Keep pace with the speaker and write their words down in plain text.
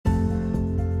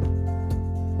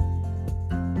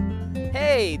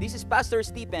Hey, this is Pastor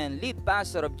Stephen, lead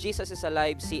pastor of Jesus is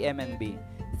Alive CMNV.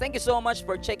 Thank you so much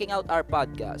for checking out our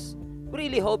podcast. We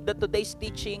really hope that today's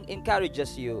teaching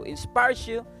encourages you, inspires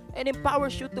you, and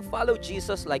empowers you to follow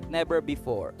Jesus like never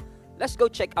before. Let's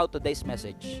go check out today's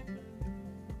message.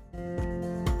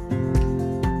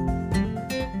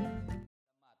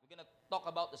 We're gonna talk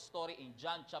about the story in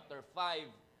John chapter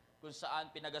 5 kung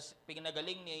saan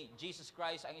pinagaling ni Jesus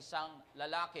Christ ang isang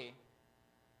lalaki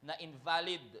na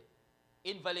invalid,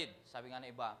 sabi nga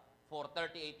na iba, for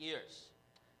 38 years.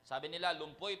 Sabi nila,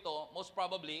 lumpo ito, most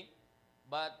probably,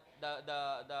 but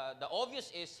the obvious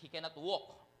is he cannot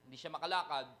walk. Hindi siya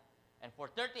makalakad. And for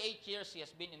 38 years, he has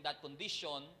been in that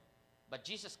condition, but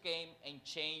Jesus came and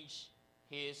changed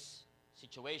his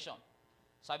situation.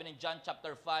 Sabi ng John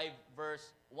chapter 5,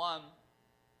 verse 1,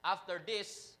 after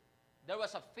this, there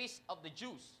was a feast of the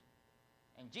Jews,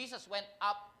 and Jesus went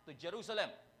up to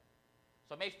Jerusalem.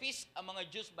 So may feast ang mga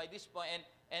Jews by this point,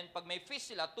 and pag may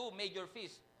feast sila, 2 major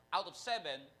feasts out of 7,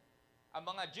 ang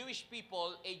mga Jewish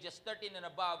people ages 13 and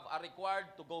above are required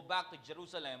to go back to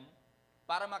Jerusalem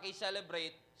para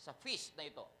makicelebrate sa feast na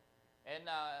ito. And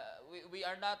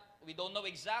we don't know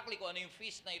exactly kung ano yung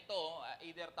feast na ito,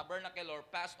 either tabernacle or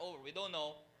Passover, we don't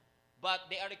know, but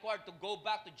they are required to go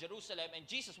back to Jerusalem, and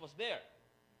Jesus was there.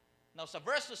 Now sa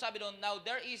verse 2 sabi doon, now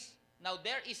there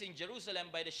is in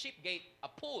Jerusalem by the sheep gate a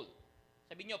pool.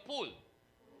 Sabi niyo, pool.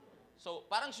 So,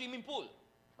 parang swimming pool.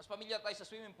 Mas familiar tayo sa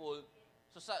swimming pool.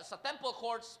 So, sa temple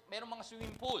courts, mayroong mga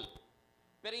swimming pool.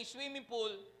 Pero yung swimming pool,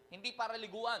 hindi para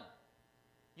liguan.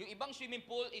 Yung ibang swimming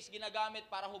pool is ginagamit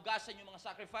para hugasan yung mga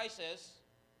sacrifices.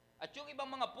 At yung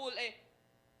ibang mga pool,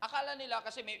 akala nila,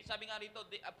 kasi sabi nga rito,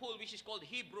 a pool which is called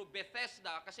Hebrew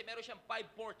Bethesda, kasi meron siyang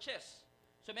 5 porches.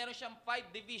 So, meron siyang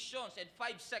 5 divisions and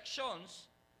 5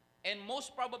 sections. And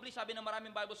most probably, sabi ng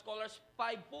maraming Bible scholars,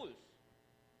 5 pools.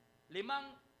 5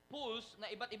 pools na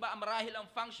iba't iba ang marahil ang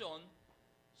function.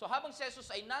 So habang si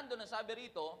Jesus ay nandun, ang sabi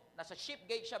rito, nasa sheep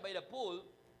gate siya by the pool,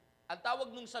 ang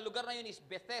tawag nung sa lugar na yun is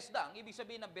Bethesda. Ang ibig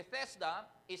sabihin ng Bethesda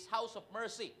is house of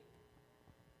mercy.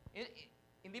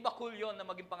 Hindi ba cool yun na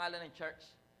maging pangalan ng church?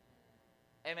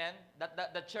 Amen? That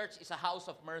the church is a house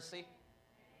of mercy.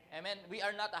 Amen? We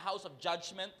are not a house of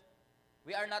judgment.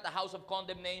 We are not a house of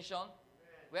condemnation.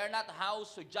 We are not a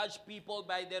house to judge people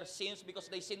by their sins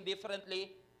because they sin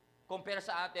differently compare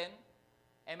sa atin.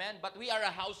 Amen? But we are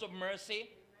a house of mercy,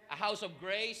 a house of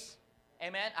grace,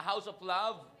 amen? A house of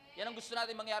love. Yan ang gusto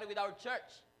natin mangyari with our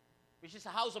church, which is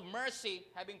a house of mercy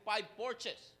having 5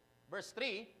 porches. Verse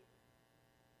 3,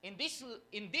 in this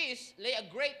lay a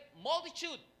great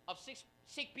multitude of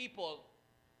sick people,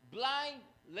 blind,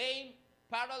 lame,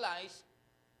 paralyzed,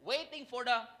 waiting for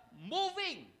the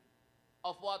moving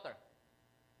of water.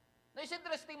 Now, it's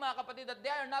interesting mga kapatid that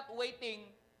they are not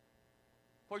waiting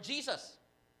for Jesus.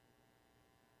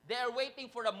 They are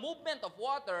waiting for the movement of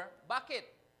water. Bakit?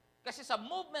 Kasi sa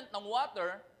movement ng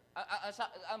water,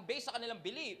 ang based sa kanilang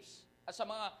beliefs, at sa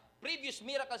mga previous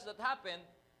miracles that happened,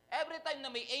 every time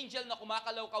na may angel na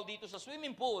kumakalawkaw dito sa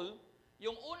swimming pool,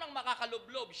 yung unang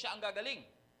makakalublob, siya ang gagaling.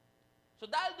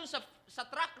 So dahil dun sa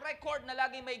track record na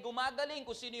laging may gumagaling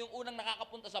kung sino yung unang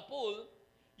nakakapunta sa pool,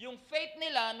 yung faith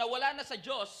nila na wala na sa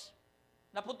Diyos,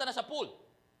 napunta na sa pool.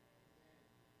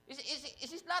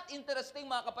 Is it not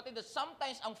interesting mga kapatid that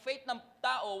sometimes ang faith ng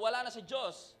tao wala na sa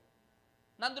Diyos,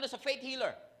 nandun na sa faith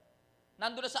healer,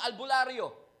 nandun na sa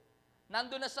albularyo,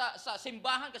 nandun na sa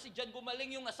simbahan kasi dyan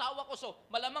gumaling yung asawa ko, so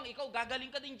malamang ikaw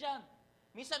gagaling ka din dyan.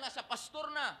 Minsan nasa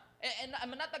pastor na, and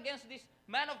I'm not against this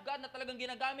man of God na talagang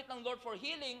ginagamit ng Lord for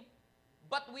healing,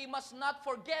 but we must not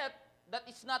forget that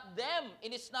it's not them,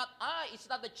 and it's not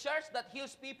the church that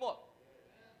heals people.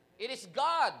 It is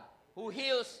God who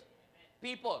heals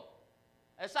people.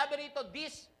 Sabi rito,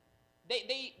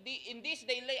 in this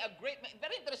they lay a great,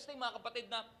 very interesting mga kapatid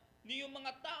na yung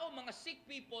mga tao, mga sick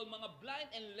people, mga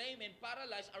blind and lame and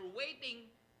paralyzed are waiting,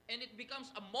 and it becomes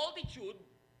a multitude.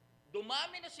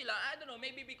 Dumami na sila, I don't know,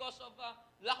 maybe because of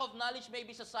lack of knowledge,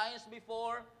 maybe sa science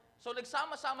before. So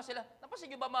nagsama-sama sila. Napansin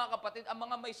niyo ba mga kapatid, ang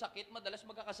mga may sakit madalas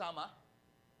magkakasama?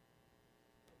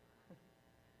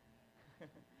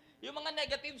 Yung mga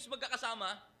negatives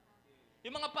magkakasama,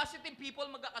 yung mga positive people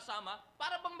magkakasama,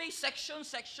 para bang may section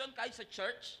kahit sa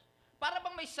church? Para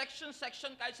bang may section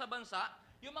kahit sa bansa?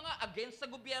 Yung mga against sa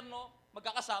gobyerno,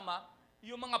 magkakasama.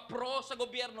 Yung mga pro sa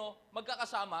gobyerno,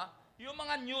 magkakasama. Yung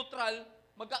mga neutral,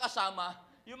 magkakasama.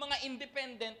 Yung mga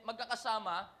independent,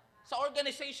 magkakasama. Sa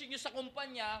organization nyo sa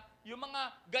kumpanya, yung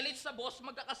mga galit sa boss,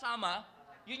 magkakasama.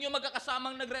 Yun yung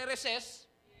magkakasamang nagre-recess.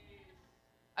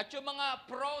 At yung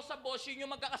mga pro sa boss, yun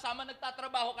yung magkakasama,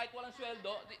 nagtatrabaho kahit walang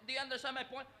sweldo. Do you understand my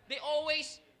point? They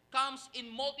always comes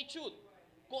in multitude.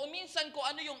 kung minsan kung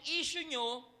ano yung issue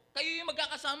nyo, kayo yung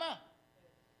magkakasama.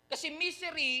 Kasi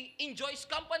misery enjoys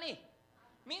company.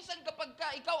 Minsan kapag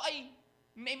ikaw ay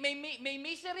may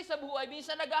misery sa buhay,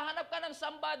 minsan naghahanap ka ng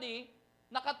somebody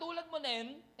na katulad mo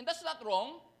din, and that's not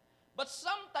wrong, but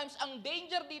sometimes ang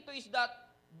danger dito is that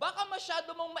baka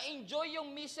masyado mong ma-enjoy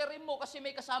yung misery mo kasi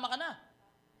may kasama ka na.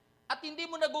 At hindi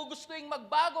mo nagugustuhin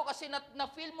magbago kasi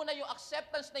na-feel mo na yung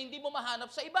acceptance na hindi mo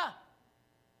mahanap sa iba.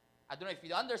 I don't know if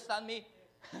you understand me.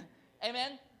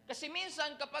 Amen? Kasi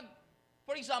minsan kapag,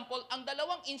 for example, ang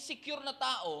dalawang insecure na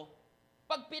tao,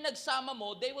 pag pinagsama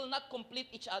mo, they will not complete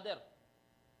each other.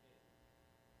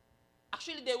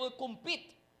 Actually, they will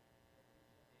compete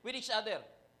with each other.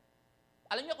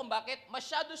 Alam niyo kung bakit?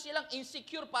 Masyado silang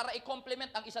insecure para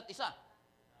i-complement ang isa't isa.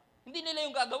 Hindi nila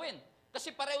yung gagawin.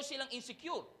 Kasi pareho silang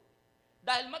insecure.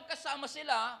 Dahil magkasama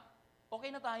sila, okay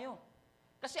na tayo.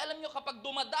 Kasi alam niyo, kapag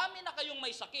dumadami na kayong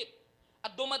may sakit,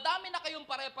 at dumadami na kayong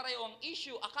pare-pareho ang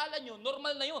issue, akala niyo,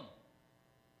 normal na yun.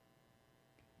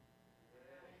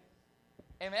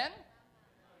 Amen?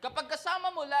 Kapag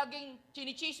kasama mo laging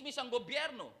chinichismis ang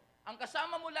gobyerno, ang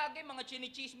kasama mo lagi mga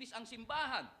chinichismis ang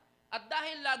simbahan, at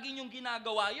dahil lagi niyong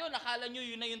ginagawa yun, akala niyo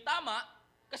yun na yung tama,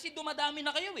 kasi dumadami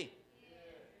na kayo eh.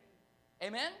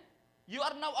 Amen? You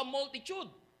are now a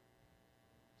multitude.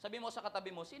 Sabi mo sa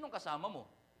katabi mo, sinong kasama mo?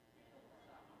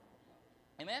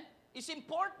 Amen? It's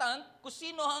important kung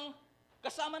sino ang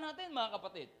kasama natin, mga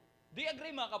kapatid. Do you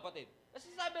agree, mga kapatid? Kasi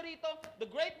sabi rito, the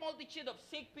great multitude of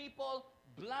sick people,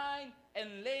 blind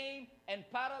and lame and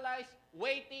paralyzed,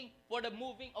 waiting for the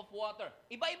moving of water.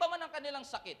 Iba-iba man ang kanilang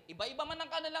sakit, iba-iba man ang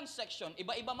kanilang section,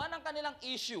 iba-iba man ang kanilang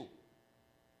issue.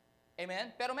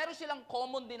 Amen? Pero meron silang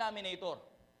common denominator.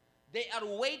 They are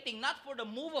waiting not for the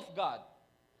move of God,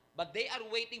 but they are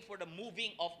waiting for the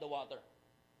moving of the water.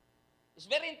 It's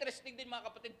very interesting din, mga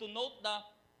kapatid, to note na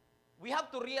we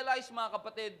have to realize, mga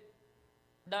kapatid,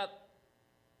 that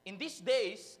in these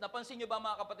days, napansin nyo ba,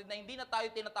 mga kapatid, na hindi na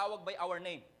tayo tinatawag by our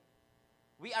name.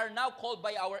 We are now called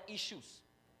by our issues.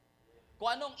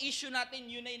 Kung anong issue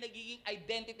natin, yun ay nagiging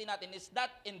identity natin.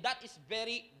 And that is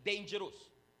very dangerous.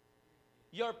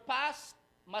 Your past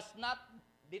must not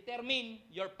determine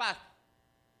your path.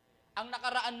 Ang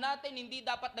nakaraan natin, hindi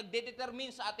dapat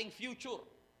nagdedetermine sa ating future.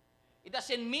 It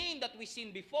doesn't mean that we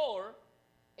sinned before,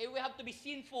 we have to be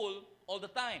sinful all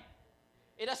the time.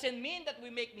 It doesn't mean that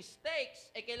we make mistakes,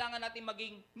 kailangan natin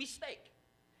maging mistake.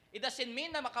 It doesn't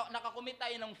mean na nakakommit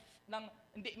tayo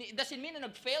it doesn't mean na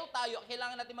nag-fail tayo,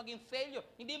 kailangan natin maging failure.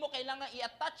 Hindi mo kailangan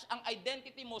i-attach ang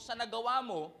identity mo sa nagawa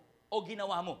mo o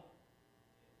ginawa mo.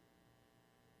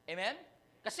 Amen?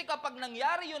 Kasi kapag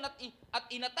nangyari yun at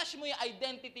inattach mo yung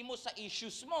identity mo sa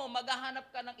issues mo, maghahanap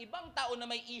ka ng ibang tao na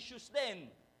may issues din.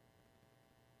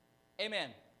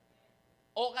 Amen?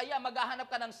 O kaya maghahanap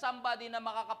ka ng somebody na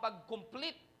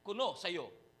makakapag-complete kuno sa'yo.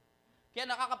 Kaya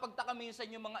nakakapagtaka minsan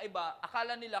yung mga iba,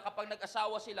 akala nila kapag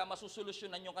nag-asawa sila,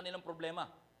 masusolusyonan yung kanilang problema.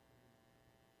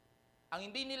 Ang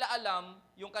hindi nila alam,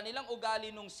 yung kanilang ugali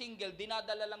nung single,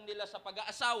 dinadala lang nila sa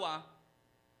pag-aasawa,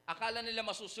 akala nila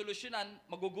masusolusyonan,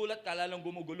 magugulat ka, lalong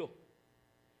gumugulo.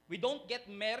 We don't get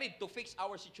married to fix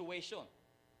our situation.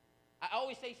 I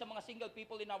always say sa mga single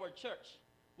people in our church,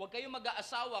 huwag kayong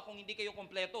mag-aasawa kung hindi kayo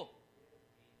kompleto.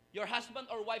 Your husband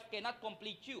or wife cannot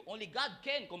complete you. Only God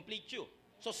can complete you.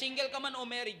 So single ka man o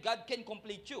married, God can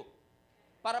complete you.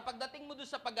 Para pagdating mo doon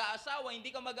sa pag-aasawa, hindi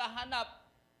ka maghahanap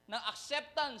ng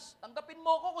acceptance. Tanggapin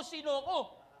mo ko kung sino ako.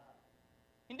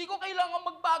 Hindi ko kailangan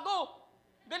magbago.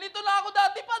 Ganito na ako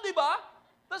dati pa, di ba?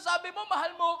 Tapos sabi mo,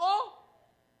 mahal mo ko.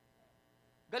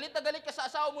 Galit na galit ka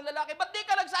sa asawa mong lalaki, ba't di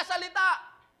ka nagsasalita?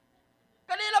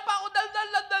 Kanina pa ako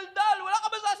daldal. Wala ka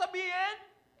ba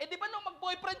sasabihin? Di ba nung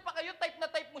mag-boyfriend pa kayo, type na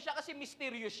type mo siya kasi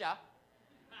mysterious siya?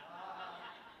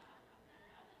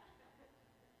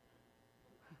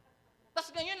 Tapos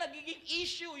ngayon, nagiging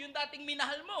issue yung dating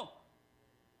minahal mo.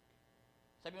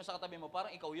 Sabi mo sa katabi mo,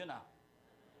 parang ikaw yun ah.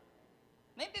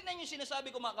 Naintindihan yung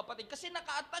sinasabi ko, mga kapatid, kasi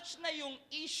naka-attach na yung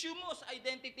issue mo sa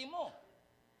identity mo.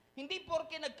 Hindi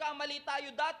porke nagkamali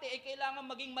tayo dati, kailangan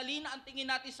maging mali na ang tingin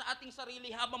natin sa ating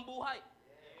sarili habang buhay.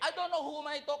 I don't know who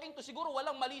am I talking to. Siguro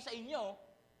walang mali sa inyo.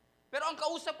 Pero ang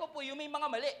kausap ko po, yung may mga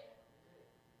mali.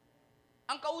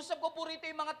 Ang kausap ko po rito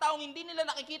yung mga taong hindi nila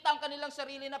nakikita ang kanilang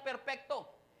sarili na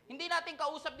perpekto. Hindi natin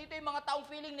kausap dito yung mga taong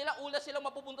feeling nila ulas silang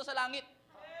mapupunta sa langit.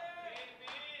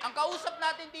 Ang kausap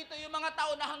natin dito yung mga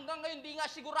tao na hanggang ngayon hindi nga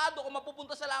sigurado kung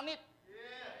mapupunta sa langit.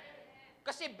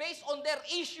 Kasi based on their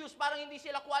issues, parang hindi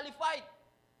sila qualified.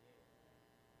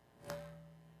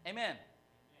 Amen.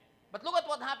 But look at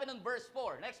what happened in verse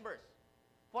 4. Next verse.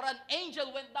 For an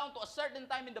angel went down to a certain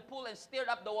time in the pool and stirred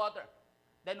up the water.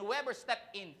 Then whoever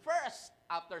stepped in first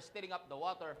after stirring up the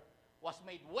water was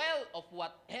made well of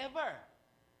whatever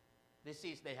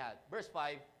disease they had. Verse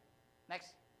 5.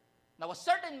 Next. Now a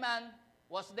certain man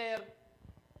was there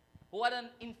who had an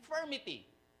infirmity.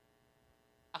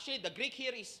 Actually, the Greek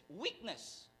here is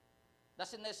weakness.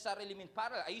 Doesn't necessarily mean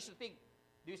paralysis. I used to think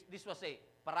this was a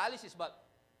paralysis, but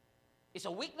it's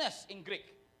a weakness in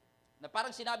Greek. Na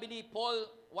parang sinabi ni Paul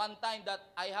one time that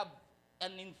I have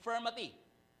an infirmity,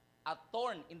 a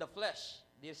thorn in the flesh.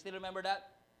 Do you still remember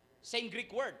that? Same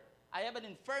Greek word. I have an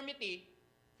infirmity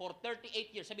for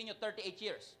 38 years. Sabihin nyo, 38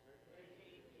 years.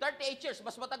 38 years.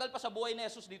 Mas matagal pa sa buhay ni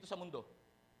Jesus dito sa mundo.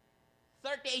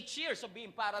 38 years of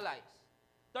being paralyzed.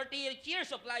 38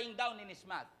 years of lying down in his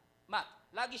mat.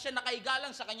 Lagi siya nakahiga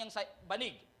lang sa kanyang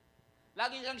banig.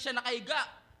 Lagi lang siya nakahiga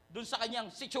dun sa kanyang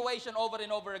situation over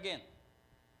and over again.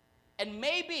 And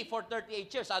maybe for 38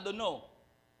 years, I don't know,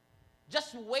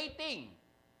 just waiting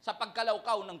sa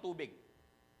pagkalawkaw ng tubig.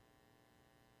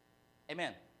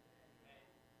 Amen.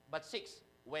 But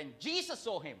 6, when Jesus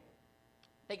saw him,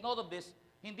 take note of this,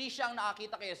 hindi siya ang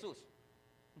nakakita kay Jesus.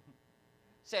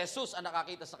 Si Jesus ang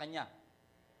nakakita sa kanya.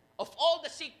 Of all the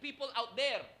sick people out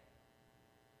there,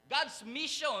 God's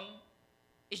mission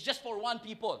is just for one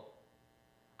people.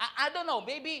 I don't know,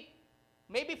 maybe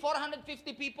 450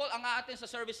 people ang aatin sa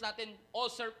service natin, all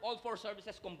 4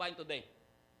 services combined today.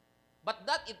 But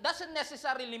it doesn't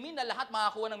necessarily mean na lahat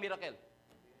makakuha ng miracle.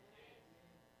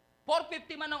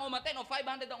 450 man ang umaten o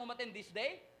 500 ang umaten this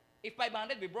day, if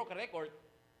 500, we broke a record.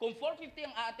 Kung 450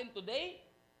 ang aatin today,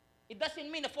 it doesn't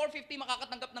mean na 450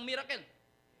 makakatanggap ng miracle.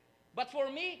 But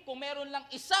for me, kung meron lang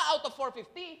isa out of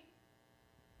 450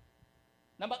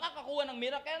 na makakakuha ng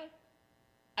miracle,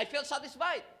 I feel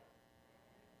satisfied.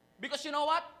 Because you know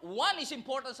what? One is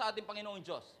important sa ating Panginoong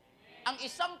Diyos. Ang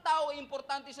isang tao ay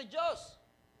importante sa Diyos.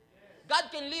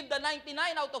 God can leave the 99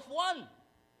 out of 1.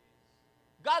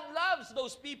 God loves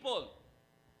those people.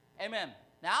 Amen.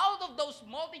 Now, out of those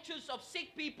multitudes of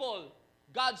sick people,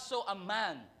 God saw a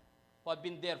man who had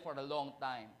been there for a long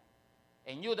time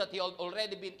and knew that he had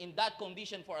already been in that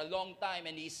condition for a long time,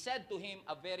 and he said to him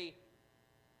a very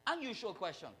unusual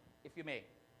question, if you may.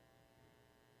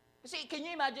 Kasi can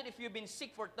you imagine if you've been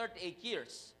sick for 38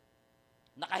 years,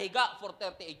 nakahiga for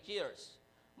 38 years,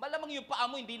 malamang yung paa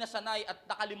mo hindi nasanay at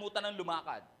nakalimutan ng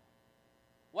lumakad.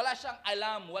 Wala siyang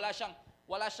alam,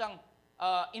 wala siyang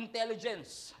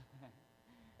intelligence.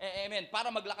 Amen.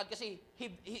 Para maglakad kasi he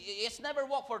has never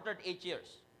walked for 38 years.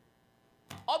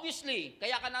 Obviously,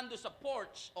 kaya ka nandun sa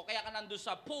porch o kaya ka nandun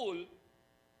sa pool,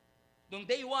 nung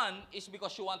day 1 is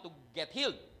because you want to get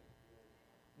healed.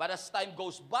 But as time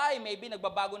goes by, maybe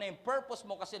nagbabago na yung purpose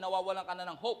mo kasi nawawalan ka na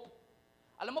ng hope.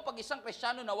 Alam mo, pag isang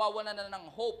Kristiyano nawawalan na ng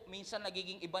hope, minsan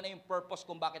nagiging iba na yung purpose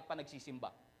kung bakit pa nagsisimba.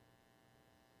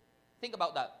 Think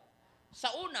about that.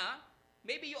 Sa una,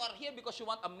 maybe you are here because you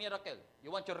want a miracle. You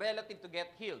want your relative to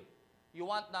get healed. You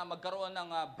want na magkaroon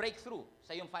ng breakthrough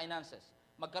sa iyong finances.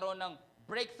 Magkaroon ng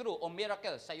breakthrough o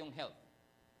miracle sa iyong health.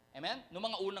 Amen? Noong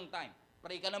mga unang time.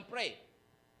 Pray ka ng pray.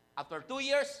 After 2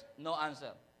 years, no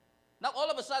answer. Now,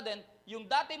 all of a sudden, yung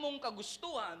dati mong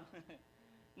kagustuhan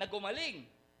na gumaling,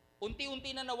 unti-unti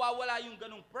na nawawala yung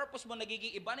ganung purpose mo,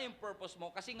 nagiging iba na yung purpose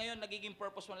mo, kasi ngayon nagiging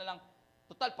purpose mo na lang,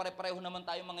 total, pare-pareho naman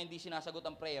tayo mga hindi sinasagot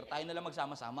ang prayer, tayo na lang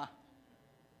magsama-sama.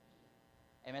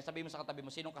 Amen? Sabi mo sa katabi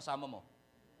mo, sinong kasama mo?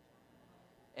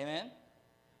 Amen?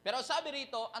 Pero sabi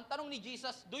rito, ang tanong ni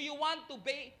Jesus, do you want to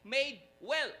be made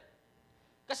well?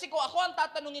 Kasi kung ako ang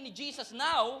tatanungin ni Jesus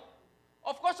now,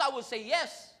 of course I will say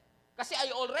yes. Kasi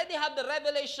I already have the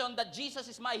revelation that Jesus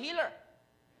is my healer.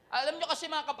 Alam nyo kasi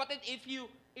mga kapatid, if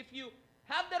you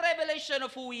have the revelation of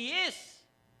who He is,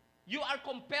 you are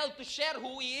compelled to share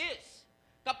who He is.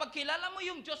 Kapag kilala mo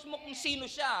yung Diyos mo kung sino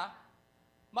siya,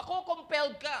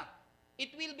 mako-compelled ka.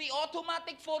 It will be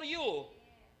automatic for you,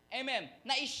 amen,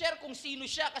 na i-share kung sino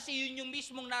siya kasi yun yung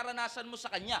mismong naranasan mo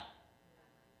sa Kanya.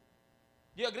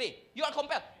 Do you agree? You are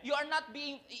compelled. You are not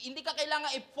being, hindi ka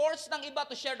kailangan i-force ng iba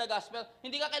to share the gospel.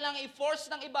 Hindi ka kailangan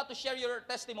i-force ng iba to share your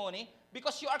testimony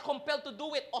because you are compelled to do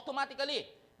it automatically.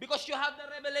 Because you have the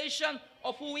revelation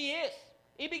of who He is.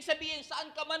 Ibig sabihin,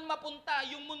 saan ka man mapunta,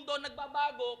 yung mundo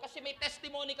nagbabago kasi may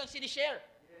testimony kang sinishare.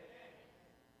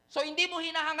 So hindi mo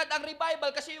hinahangad ang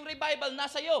revival kasi yung revival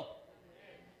nasa iyo.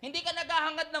 Hindi ka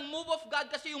naghahangad ng move of God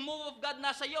kasi yung move of God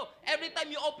nasa iyo. Every time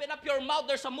you open up your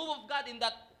mouth, there's a move of God in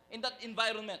that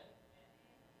environment.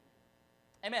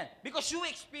 Amen. Because you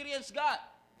experience God.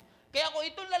 Kaya kung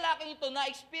itong lalaking ito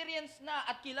na-experience na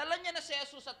at kilala niya na si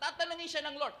Jesus at tatanungin siya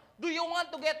ng Lord, do you want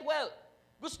to get well?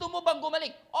 Gusto mo bang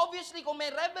gumaling? Obviously, kung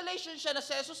may revelation siya na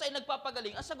si Jesus ay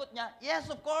nagpapagaling, ang sagot niya, yes,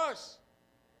 of course.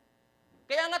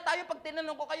 Kaya nga tayo, pag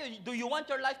tinanong ko kayo, do you want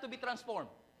your life to be transformed?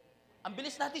 Ang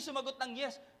bilis natin sumagot ng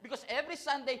yes. Because every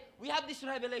Sunday, we have this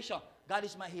revelation. God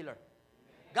is my healer.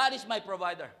 God is my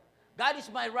provider. God is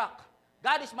my rock.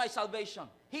 God is my salvation.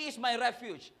 He is my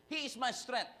refuge. He is my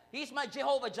strength. He is my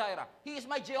Jehovah Jireh. He is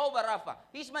my Jehovah Rapha.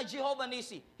 He is my Jehovah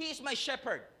Nissi. He is my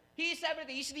shepherd. He is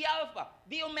everything. He is the Alpha,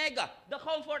 the Omega, the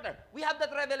Comforter. We have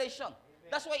that revelation.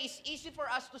 That's why it's easy for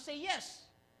us to say yes.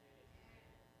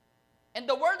 And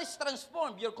the world is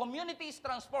transformed. Your community is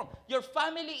transformed. Your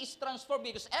family is transformed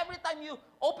because every time you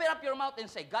open up your mouth and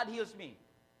say, God heals me,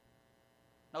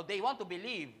 now they want to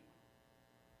believe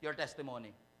your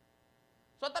testimony.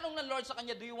 So tanong ng Lord sa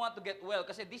kanya, do you want to get well?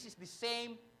 Kasi this is the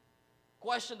same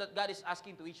question that God is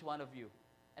asking to each one of you.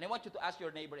 And I want you to ask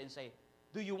your neighbor and say,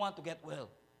 do you want to get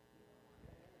well?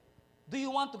 Do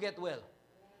you want to get well?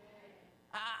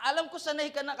 Alam ko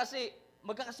sanay ka na kasi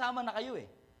magkakasama na kayo eh.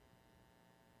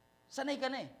 Sanay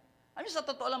ka na eh. Sa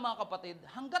totoo lang mga kapatid,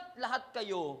 hanggat lahat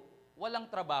kayo walang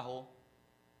trabaho,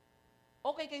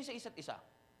 okay kayo sa isa't isa.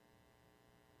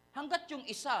 Hanggat yung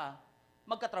isa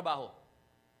magkatrabaho.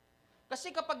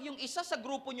 Kasi kapag yung isa sa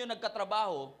grupo nyo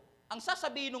nagkatrabaho, ang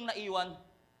sasabihin nung naiwan,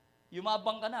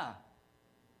 yumabang ka na.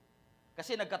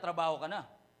 Kasi nagkatrabaho ka na.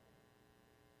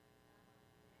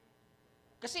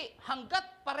 Kasi hanggat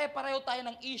pare-pareho tayo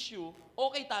ng issue,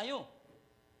 okay tayo.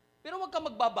 Pero huwag ka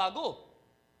magbabago.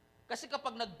 Kasi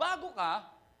kapag nagbago ka,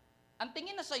 ang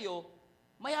tingin na sa'yo,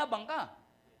 mayabang ka.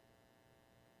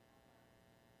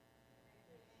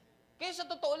 Kaya sa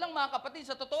totoo lang mga kapatid,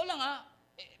 sa totoo lang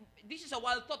this is a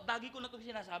wild thought, dagi ko na ito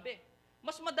sinasabi.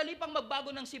 Mas madali pang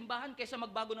magbago ng simbahan kaysa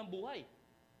magbago ng buhay.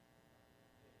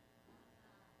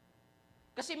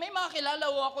 Kasi may mga kilala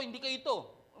ako, hindi kayo ito.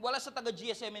 Wala sa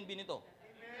taga-CMNV nito.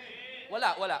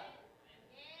 Wala.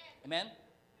 Amen?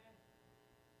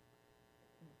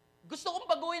 Gusto kong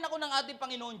baguhin ako ng ating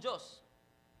Panginoon Diyos.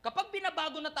 Kapag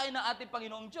binabago na tayo ng ating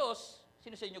Panginoon Diyos,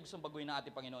 sino sa inyo gustong baguhin ng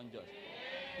ating Panginoon Diyos?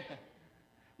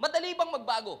 Madali bang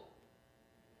magbago?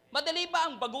 Madali ba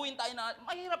ang baguhin tayo na?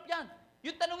 Mahirap yan.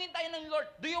 Yung tanungin tayo ng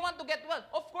Lord, do you want to get well?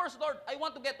 Of course, Lord, I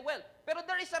want to get well. Pero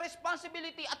there is a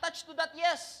responsibility attached to that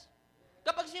yes.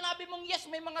 Kapag sinabi mong yes,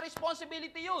 may mga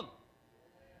responsibility yun.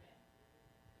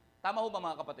 Tama ho ba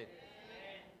mga kapatid?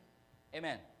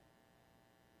 Amen.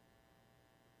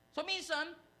 So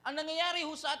minsan, ang nangyayari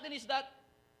ho sa atin is that,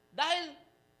 dahil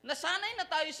nasanay na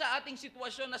tayo sa ating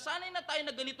sitwasyon, nasanay na tayo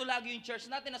na ganito lagi yung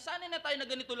church natin, nasanay na tayo na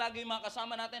ganito lagi yung mga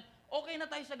kasama natin, okay na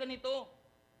tayo sa ganito.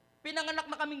 Pinanganak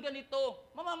na kaming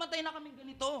ganito, mamamatay na kaming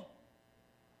ganito.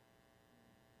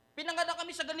 Pinanganak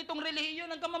kami sa ganitong relihiyon,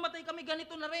 hanggang mamatay kami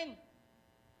ganito na rin.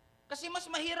 Kasi mas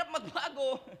mahirap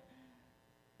magbago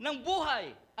ng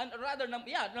buhay,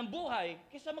 ng buhay,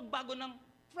 kaysa magbago ng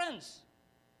friends.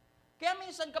 Kaya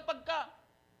minsan kapag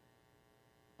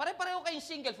pare-pareho kayong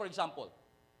single, for example,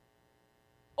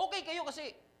 okay kayo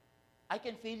kasi, I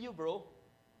can feel you, bro.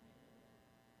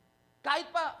 Kahit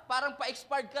parang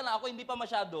pa-expired ka na, ako hindi pa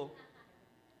masyado,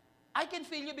 I can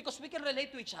feel you because we can relate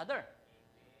to each other.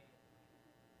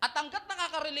 At hanggat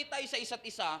nakaka-relate tayo sa isa't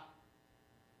isa,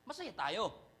 masaya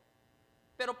tayo.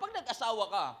 Pero pag nag-asawa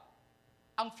ka,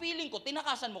 ang feeling ko,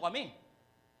 tinakasan mo kami.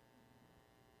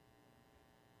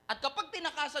 At kapag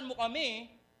tinakasan mo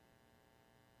kami,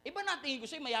 iba natin ko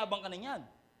sa'yo, mayabang ka na yan.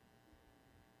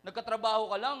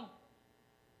 Nagkatrabaho ka lang,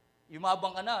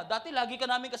 yumabang ka na. Dati lagi ka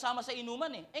namin kasama sa inuman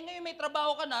eh. Ngayon may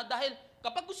trabaho ka na dahil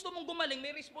kapag gusto mong gumaling,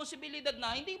 may responsibilidad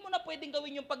na, hindi mo na pwedeng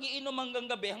gawin yung pag-iinom hanggang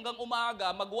gabi, hanggang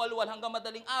umaga, magwalwal hanggang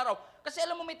madaling araw. Kasi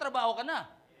alam mo may trabaho ka na.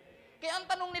 Kaya ang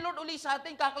tanong ni Lord uli sa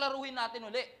atin, kaklaruhin natin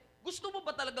uli, gusto mo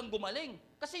ba talagang gumaling?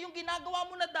 Kasi yung ginagawa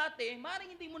mo na dati,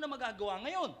 maaaring hindi mo na magagawa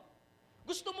ngayon.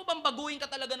 Gusto mo bang baguhin ka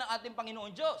talaga ng ating Panginoon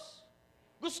Diyos?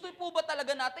 Gusto po ba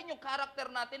talaga natin yung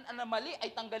karakter natin na mali ay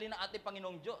tanggalin ng ating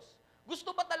Panginoong Diyos? Gusto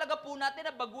ba talaga po natin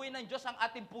na baguhin ng Diyos ang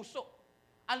ating puso?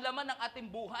 Ang laman ng ating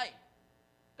buhay?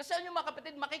 Kasi alam nyo mga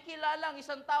kapatid, makikilala ang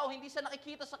isang tao hindi sa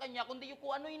nakikita sa kanya, kundi yung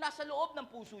kung ano yung nasa loob ng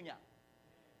puso niya.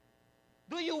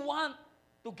 Do you want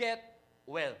to get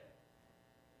well?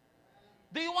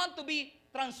 Do you want to be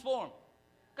transformed?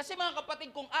 Kasi mga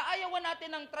kapatid, kung aayawan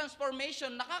natin ng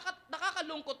transformation,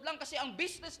 nakakalungkot lang kasi ang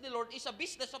business ni Lord is a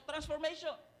business of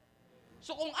transformation.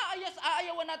 So kung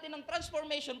aayawan natin ng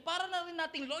transformation, para na rin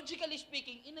nating logically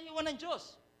speaking, inayawan ng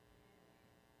Diyos.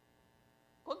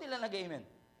 Konti lang nag-amen.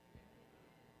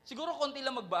 Siguro konti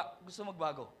lang gusto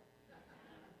magbago.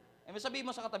 Sabihin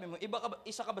mo sa katabi mo,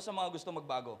 isa ka ba sa mga gusto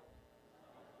magbago?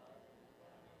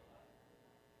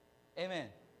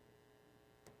 Amen.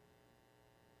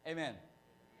 Amen.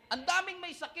 Ang daming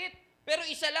may sakit, pero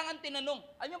isa lang ang tinanong.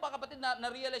 Alam niyo ba kapatid,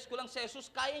 na-realize ko lang si Jesus,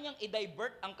 kaya niyang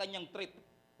i-divert ang kanyang trip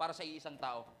para sa iisang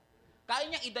tao. Kaya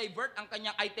niyang i-divert ang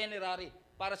kanyang itinerary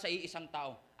para sa iisang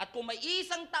tao. At kung may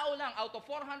isang tao lang out of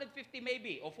 450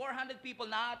 maybe, o 400 people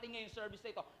na ating ngayong service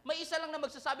na ito, may isa lang na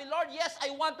magsasabi, Lord, yes,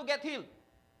 I want to get healed.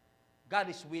 God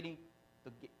is willing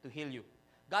to heal you.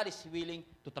 God is willing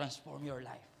to transform your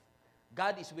life.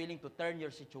 God is willing to turn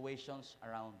your situations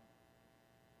around.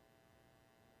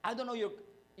 I don't know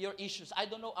your issues. I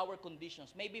don't know our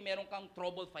conditions. Maybe meron kang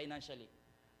trouble financially.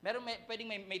 Pwedeng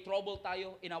may trouble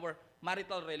tayo in our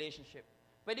marital relationship.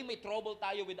 Pwedeng may trouble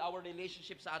tayo with our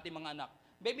relationship sa ating mga anak.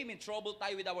 Maybe may trouble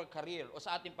tayo with our career o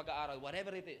sa ating pag-aaral.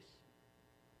 Whatever it is.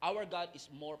 Our God is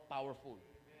more powerful.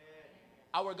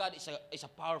 Our God is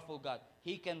a powerful God.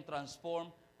 He can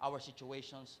transform our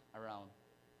situations around.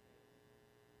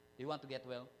 Do you want to get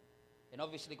well? And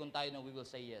obviously, kung tayo na, we will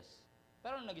say yes.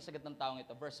 Pero nung nagisagot ng taong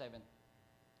ito, verse 7,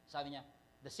 sabi niya,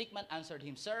 the sick man answered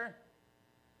him, Sir,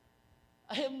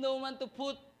 I have no one to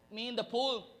put me in the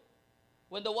pool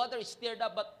when the water is stirred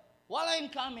up, but while I am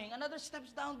coming, another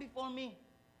steps down before me.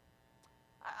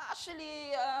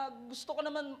 Actually, gusto ko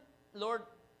naman, Lord,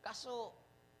 kaso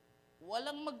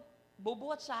walang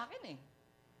magbubuhat sa akin eh.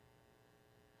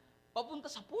 Papunta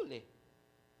sa pool eh.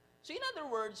 So in other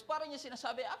words, parang niya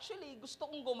sinasabi, actually, gusto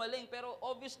kong gumaling, pero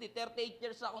obviously, 38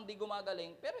 years na akong di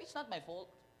gumagaling, pero it's not my fault.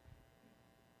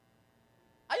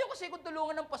 Ayaw kasi kung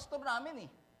tulungan ng pastor namin eh.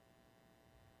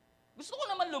 Gusto ko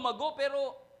naman lumago,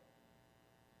 pero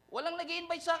walang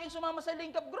nag-i-invite sa akin sumama sa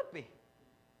link up group eh.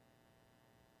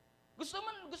 Gusto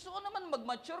ko naman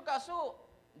mag-mature, kaso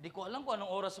di ko alam kung anong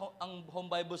oras ang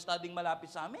home Bible studying malapit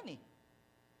sa amin eh.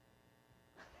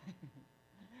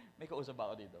 May kausap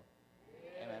ako dito.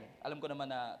 Amen. Alam ko naman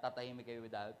na tatahimik kayo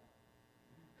with that.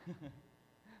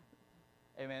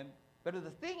 Amen. Pero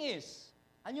the thing is,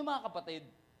 anyo mga kapatid,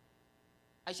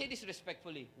 I say this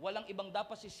respectfully, walang ibang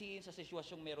dapat sisihin sa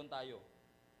sitwasyong meron tayo,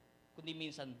 kundi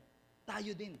minsan, tayo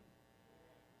din.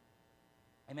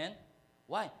 Amen?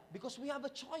 Why? Because we have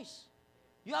a choice.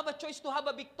 You have a choice to have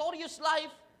a victorious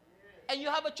life, and you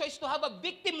have a choice to have a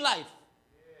victim life.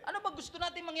 Ano ba gusto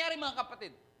natin mangyari mga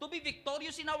kapatid? To be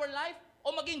victorious in our life, o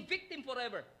maging victim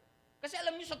forever? Kasi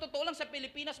alam niyo, sa totoo lang sa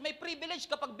Pilipinas, may privilege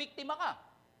kapag biktima ka.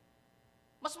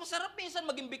 Mas masarap minsan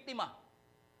maging biktima.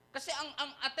 Kasi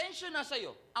ang attention na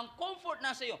sa'yo, ang comfort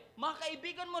na sa'yo, mga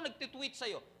kaibigan mo nagtitweet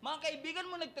sa'yo, mga kaibigan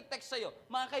mo nagtitext sa'yo,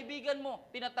 mga kaibigan mo,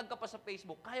 tinatag ka pa sa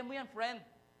Facebook. Kaya mo yan, friend.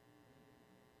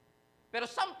 Pero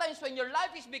sometimes when your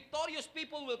life is victorious,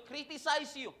 people will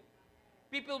criticize you.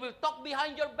 People will talk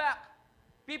behind your back.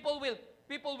 People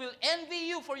will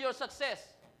envy you for your success.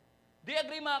 Do you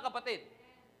agree, mga kapatid?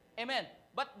 Amen.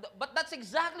 But that's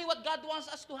exactly what God wants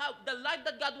us to have. The life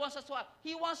that God wants us to have.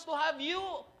 He wants to have you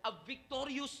a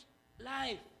victorious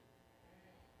life.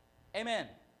 Amen.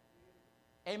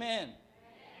 Amen.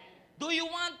 Do you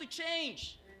want to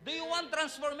change? Do you want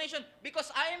transformation? Because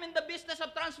I am in the business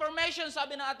of transformation,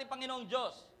 sabi ng ating Panginoong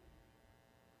Diyos.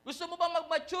 Gusto mo ba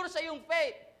mag-mature sa iyong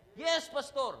faith? Yes,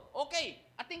 Pastor. Okay,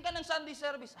 ating ka ng Sunday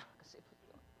service.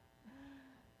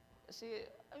 Kasi,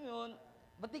 ayun,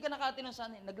 ba't di ka nakaatin ng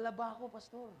Sunday? Naglaba ako,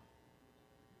 Pastor.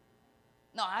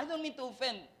 Now, I don't mean to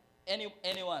offend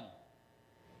anyone.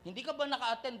 Hindi ka ba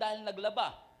naka-attend dahil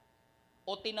naglaba?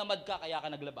 O tinamad ka kaya ka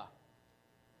naglaba?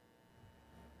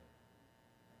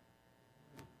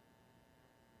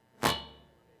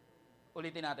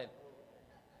 Ulitin natin.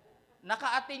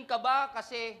 Naka-attend ka ba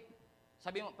kasi,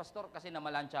 sabi mo, Pastor, kasi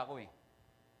namalansya ako eh.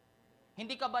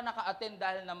 Hindi ka ba naka-attend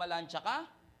dahil namalansya ka?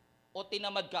 O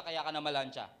tinamad ka kaya ka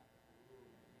namalansya?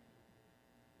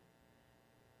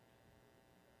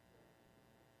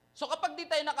 So kapag di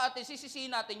tayo naka-attend,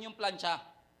 sisisihin natin yung plancha,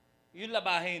 yung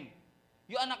labahin,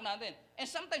 yung anak natin. And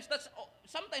sometimes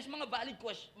mga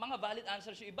valid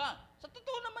answers yung iba. Sa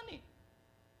totoo naman eh.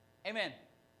 Amen.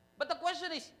 But the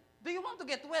question is, do you want to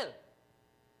get well?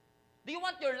 Do you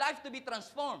want your life to be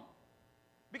transformed?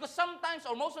 Because sometimes,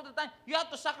 or most of the time, you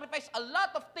have to sacrifice a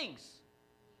lot of things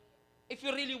if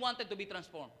you really wanted to be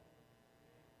transformed.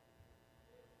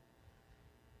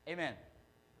 Amen.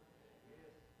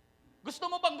 Gusto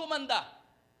mo bang gumanda?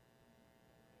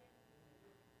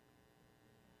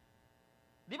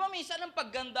 Di ba minsan ang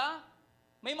pagganda,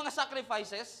 may mga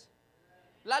sacrifices?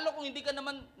 Lalo kung hindi ka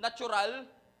naman natural.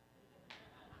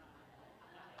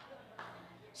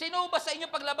 Sino ba sa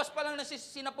inyo paglabas pa lang na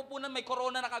sinapupunan may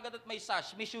corona na kagad at may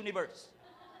sash, Miss Universe?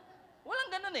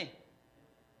 Walang ganun eh.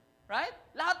 Right?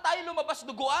 Lahat tayo lumabas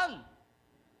duguan.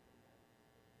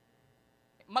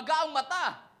 Magaang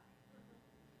mata.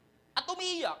 At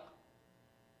umiiyak.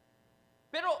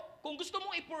 Pero kung gusto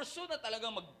mong i-pursue na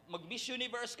talagang mag-Miss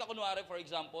Universe ka, kunwari, for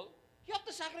example, you have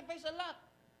to sacrifice a lot.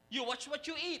 You watch what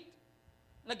you eat.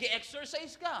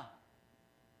 Nag-exercise ka.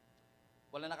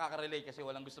 Wala nakaka-relate kasi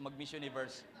walang gusto mag-Miss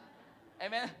Universe.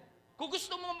 Amen? Kung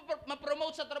gusto mo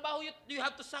ma-promote sa trabaho, you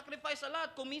have to sacrifice a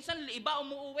lot. Kung minsan iba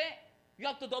umuuwi, you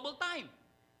have to double time.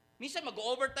 Minsan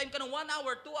mag-overtime ka ng 1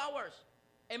 hour, 2 hours.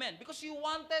 Amen? Because you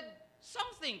wanted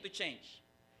something to change.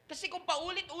 Kasi kung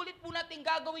paulit-ulit po natin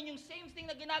gagawin yung same thing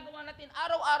na ginagawa natin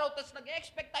araw-araw, tapos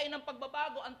nag-expect tayo ng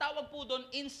pagbabago, ang tawag po doon,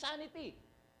 insanity.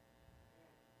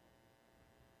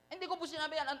 Hindi ko po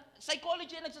sinabi yan. Ang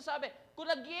psychology ang nagsasabi, kung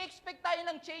nag-expect tayo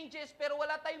ng changes, pero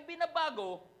wala tayong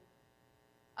binabago,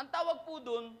 ang tawag po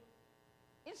doon,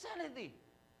 insanity.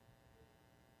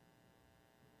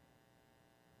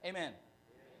 Amen.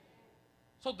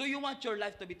 So, do you want your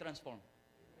life to be transformed?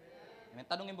 Amen.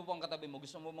 Tanungin mo po ang katabi mo,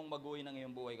 gusto mo mong baguhin ang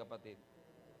iyong buhay, kapatid?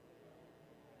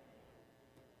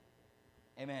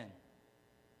 Amen.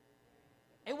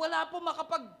 Wala po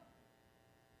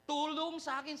makapagtulong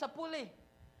sa akin sa pool eh.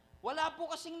 Wala po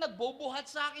kasing nagbobuhat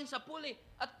sa akin sa pool eh.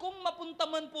 At kung mapunta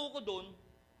man po ako doon,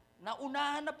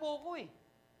 naunahan na po ako eh.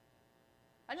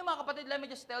 Ano mga kapatid, let me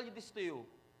just tell you this to you.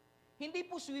 Hindi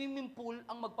po swimming pool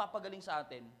ang magpapagaling sa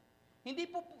atin. Hindi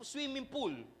po swimming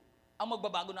pool ang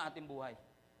magbabago ng ating buhay.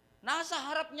 Nasa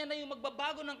harap niya na yung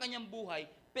magbabago ng kanyang buhay,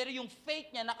 pero yung faith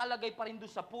niya nakalagay pa rin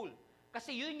doon sa pool.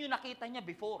 Kasi yun yung nakita niya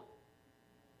before.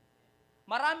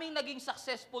 Maraming naging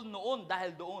successful noon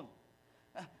dahil doon.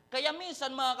 Kaya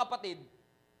minsan mga kapatid,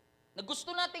 na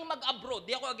gusto nating mag-abroad,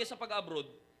 di ako against sa pag-abroad,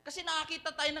 kasi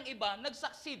nakakita tayo ng iba,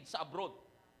 nag-succeed sa abroad.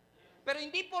 Pero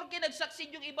hindi porke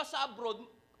nag-succeed yung iba sa abroad,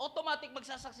 automatic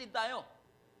magsasucceed tayo.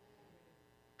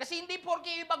 Kasi hindi porke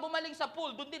yung iba gumaling sa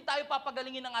pool, doon din tayo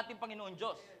papagalingin ng ating Panginoon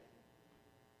Diyos.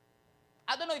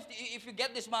 I don't know if you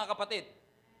get this mga kapatid.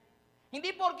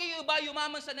 Hindi porke yung iba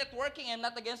yumaman sa networking, I'm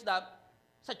not against that.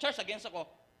 Sa church, against ako,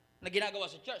 na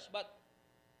ginagawa sa church. But,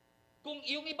 kung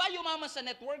yung iba yumaman sa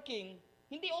networking,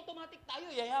 hindi automatic tayo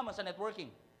yayaman sa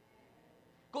networking.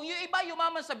 Kung yung iba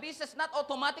yumaman sa business, not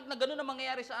automatic na ganun ang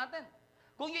mangyayari sa atin.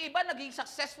 Kung yung iba naging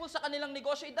successful sa kanilang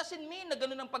negosyo, it doesn't mean na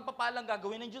ganun ang pagpapalang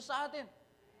gagawin ng Diyos sa atin.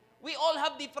 We all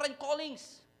have different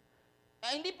callings.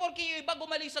 Hindi porke yung iba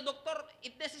gumaling sa doktor,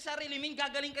 it necessarily mean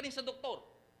gagaling ka rin sa doktor.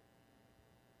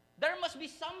 There must be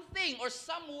something or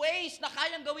some ways na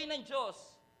kayang gawin ng Diyos.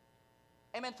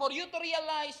 Amen. For you to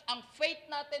realize, ang faith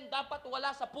natin dapat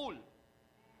wala sa pool.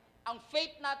 Ang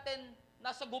faith natin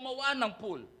nasa gumawa ng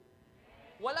pool.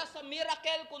 Wala sa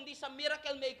miracle, kundi sa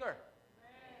miracle maker.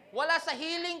 Wala sa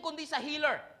healing, kundi sa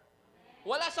healer.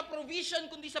 Wala sa provision,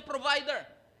 kundi sa provider.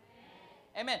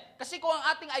 Amen. Kasi kung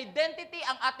ang ating identity,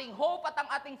 ang ating hope at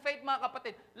ang ating faith, mga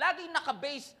kapatid, laging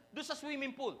nakabase doon sa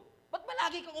swimming pool. Ba't ba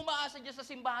lagi kang umaasa dyan sa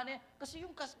simbahan niya? Kasi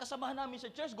yung kasamahan namin sa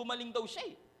church, gumaling daw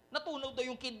siya eh. Natunaw daw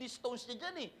yung kidney stones niya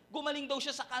dyan eh. Gumaling daw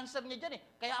siya sa cancer niya dyan eh.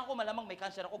 Kaya ako malamang may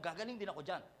cancer ako, gagaling din ako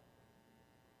dyan.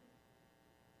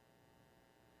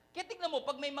 Kaya tignan mo,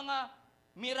 pag may mga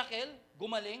miracle,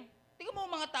 gumaling, tignan mo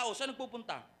mga tao, saan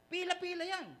nagpupunta? Pila-pila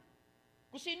yan.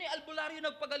 Kung sino yung albularyo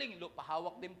nagpagaling,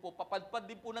 pahawak din po, papadpad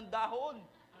din po ng dahon.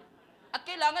 At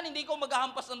kailangan hindi ko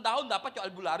maghahampas ng dahon, dapat yung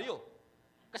albularyo.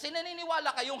 Kasi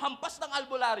naniniwala ka, yung hampas ng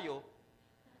albularyo,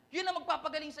 yun ang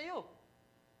magpapagaling sa'yo.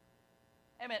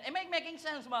 Amen. Am I making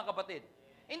sense, mga kapatid?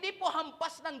 Hindi po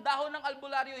hampas ng dahon ng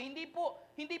albularyo, hindi po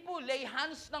lay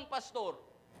hands ng pastor.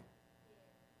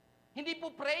 Hindi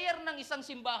po prayer ng isang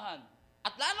simbahan.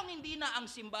 At lalong hindi na ang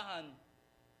simbahan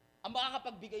ang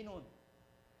makakapagbigay nun.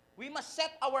 We must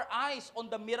set our eyes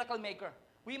on the miracle maker.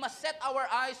 We must set our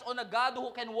eyes on a God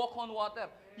who can walk on water.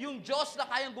 Yung Diyos na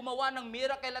kayang gumawa ng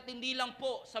miracle at hindi lang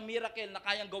po sa miracle na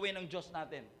kayang gawin ng Diyos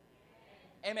natin.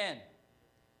 Amen.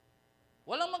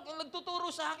 Walang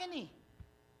nagtuturo sa akin eh.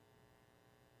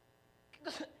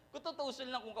 Kung tutusin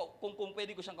lang kung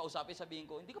pwede ko siyang kausapin, sabihin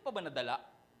ko, hindi ka pa ba nadala?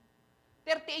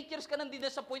 38 years ka nandito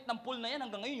sa point ng pool na yan,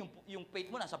 hanggang ngayon yung faith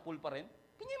mo nasa pool pa rin.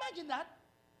 Can you imagine that?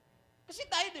 Kasi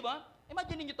tayo, di ba?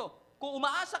 Imagine niyo to. Kung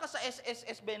umaasa ka sa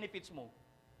SSS benefits mo,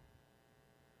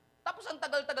 tapos ang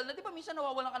tagal-tagal na, di ba minsan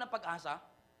nawawalan ka ng pag-asa?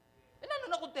 Lalo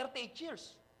na kung 38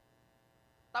 years.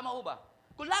 Tama ho ba?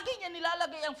 Kung lagi niya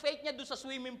nilalagay ang faith niya doon sa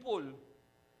swimming pool,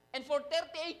 and for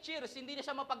 38 years, hindi na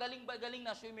siya mapagaling-bagaling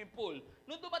na swimming pool,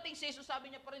 nung dumating si Jesus, sabi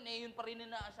niya pa rin, yun pa rin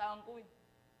na naasahan ko eh.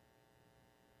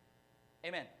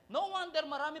 Amen. No wonder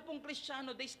marami pong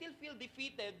Kristiyano, they still feel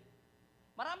defeated.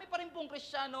 Marami pa rin pong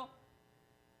Kristiyano,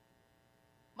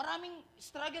 maraming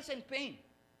struggles and pain.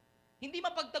 Hindi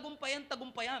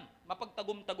mapagtagumpayan.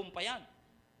 Mapagtagum-tagumpayan.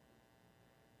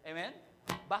 Amen?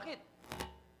 Bakit?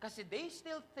 Kasi they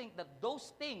still think that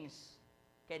those things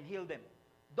can heal them.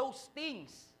 Those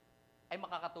things ay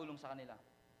makakatulong sa kanila.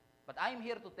 But I'm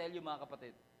here to tell you, mga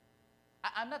kapatid,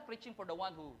 I'm not preaching for the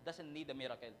one who doesn't need a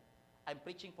miracle. I'm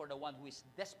preaching for the one who is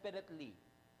desperately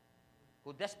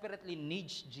who desperately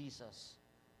needs Jesus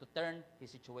to turn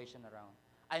his situation around.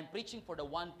 I'm preaching for the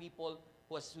one people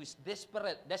who is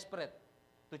desperate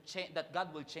to change, that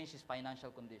God will change his financial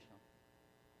condition.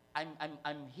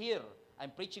 I'm here.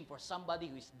 I'm preaching for somebody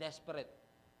who is desperate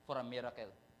for a miracle,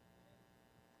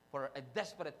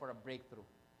 desperate for a breakthrough,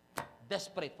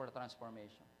 desperate for a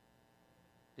transformation.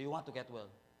 Do you want to get well?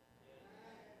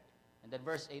 And then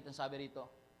verse 8, ang sabi rito,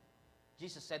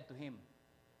 Jesus said to him,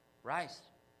 rise,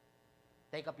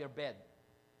 take up your bed,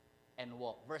 and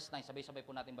walk. Verse 9, sabay-sabay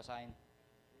po natin basahin.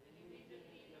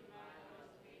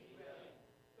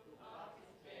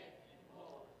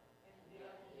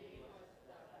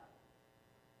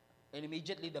 And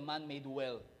immediately the man made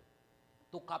well,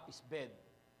 took up his bed,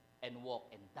 and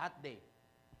walked. And that day,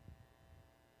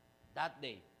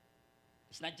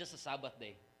 it's not just a Sabbath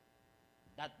day.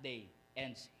 That day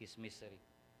ends his misery.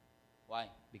 Why?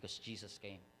 Because Jesus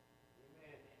came.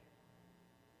 Amen.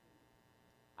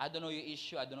 I don't know your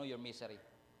issue, I don't know your misery.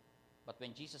 But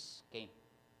when Jesus came,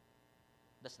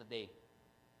 that's the day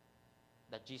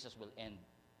that Jesus will end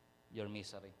your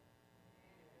misery.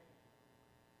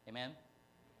 Amen?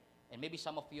 And maybe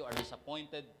some of you are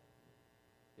disappointed.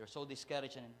 You're so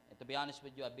discouraged. And to be honest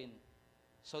with you, I've been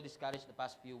so discouraged the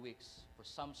past few weeks for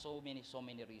so many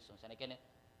reasons. And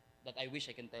that I wish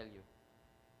I can tell you.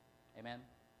 Amen?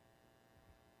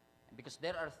 And because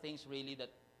there are things really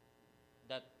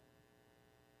that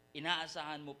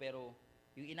inaasahan mo, pero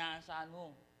yung inaasahan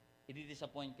mo,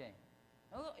 i-disappoint ka eh.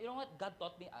 You know what? God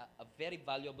taught me a very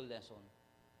valuable lesson.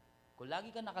 Kung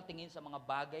lagi ka nakatingin sa mga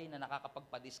bagay na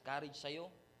nakakapagpa-discourage sa'yo,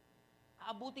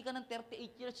 aabuti ka ng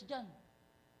 38 years dyan.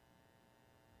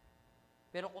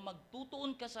 Pero kung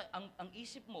magtutuon ka ang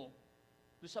isip mo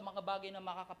doon sa mga bagay na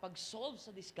makakapag-solve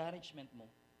sa discouragement mo,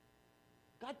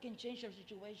 God can change your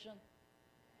situation.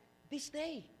 This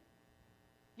day.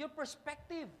 Your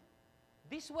perspective.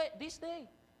 This day.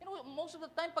 You know, most of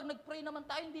the time, pag nag-pray naman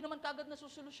tayo, hindi naman kagad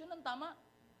nasusolusyonan, tama?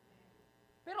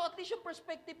 Pero at least yung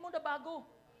perspective mo na bago.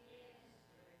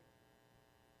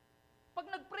 Pag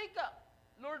nag-pray ka,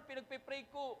 Lord, pinagpe-pray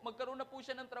ko, magkaroon na po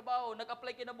siya ng trabaho,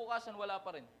 nag-apply kinabukasan, wala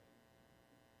pa rin.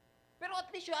 Pero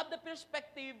at least you have the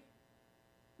perspective,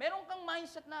 meron kang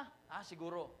mindset na,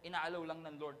 siguro, inaalaw lang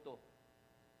ng Lord to.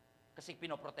 Kasi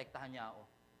pinoprotektahan niya ako.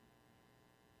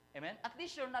 Amen? At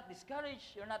least you're not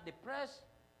discouraged, you're not depressed.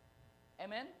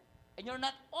 Amen? And you're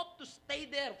not ought to stay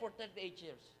there for 38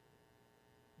 years.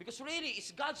 Because really,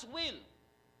 it's God's will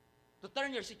to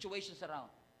turn your situations around.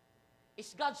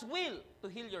 It's God's will to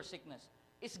heal your sickness.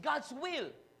 It's God's will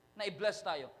na i-bless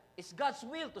tayo. It's God's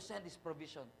will to send His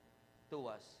provision to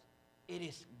us. It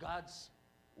is God's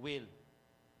will.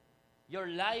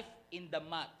 Your life in the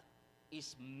mat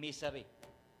is misery.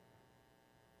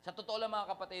 Sa totoo lang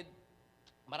mga kapatid,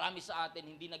 marami sa atin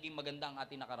hindi naging maganda ang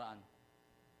ating nakaraan.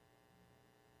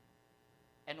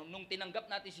 And nung tinanggap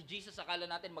natin si Jesus, akala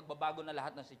natin magbabago na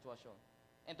lahat ng sitwasyon.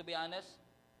 And to be honest,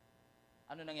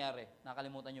 ano nangyari?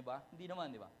 Nakalimutan nyo ba? Hindi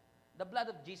naman, di ba? The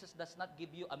blood of Jesus does not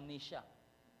give you amnesia.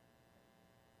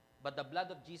 But the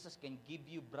blood of Jesus can give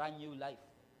you brand new life.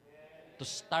 To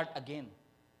start again.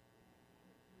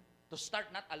 To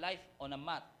start not a life on a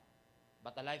mat,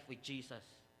 but a life with Jesus.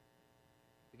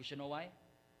 Because you know why?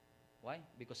 Why?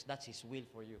 Because that's His will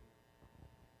for you.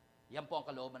 Yan po ang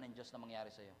kalooban ng Diyos na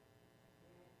mangyari sa iyo.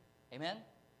 Amen?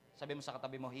 Sabi mo sa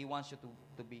katabi mo, He wants you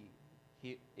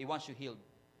He wants you healed.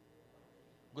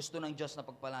 Gusto ng Diyos na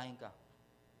pagpalain ka.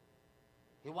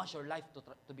 He wants your life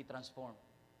to be transformed.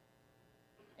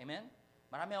 Amen?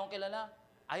 Marami akong kilala,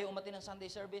 ayaw umati ng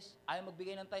Sunday service, ayaw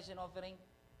magbigay ng tithes and offering,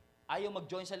 ayaw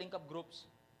mag-join sa link up groups,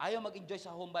 ayaw mag-enjoy sa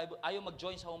home Bible, ayaw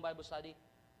mag-join sa home Bible study,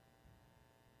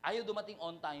 ayaw dumating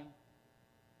on time,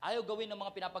 ayaw gawin ng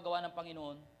mga pinapagawa ng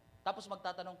Panginoon, tapos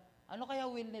magtatanong, ano kaya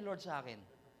will ni Lord sa akin?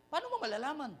 Paano mo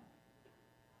malalaman?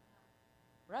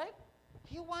 Right?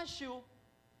 He wants you,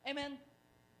 amen,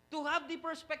 to have the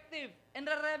perspective and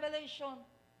the revelation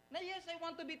na yes, I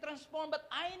want to be transformed, but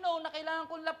I know na kailangan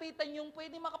kong lapitan yung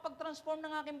pwede makapag-transform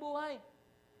ng aking buhay.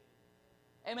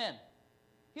 Amen.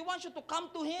 He wants you to come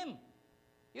to Him.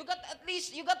 You got to at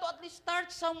least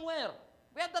start somewhere.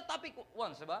 We had the topic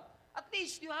once, diba? At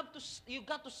least you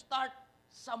got to start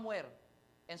somewhere.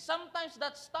 And sometimes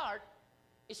that start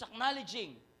is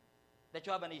acknowledging that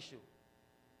you have an issue.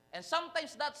 And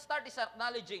sometimes that start is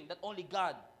acknowledging that only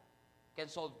God can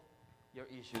solve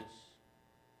your issues.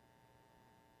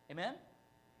 Amen?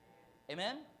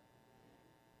 Amen?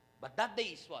 But that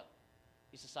day is what?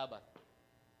 It's a Sabbath.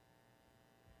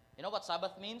 You know what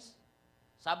Sabbath means?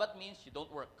 Sabbath means you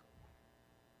don't work.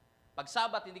 Pag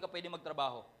Sabbath, hindi ka pwede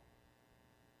magtrabaho.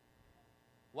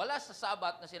 Wala sa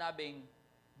Sabbath na sinabing,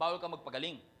 bawal ka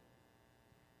magpagaling.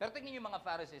 Pero tingnan niyo yung mga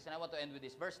Pharisees, and I want to end with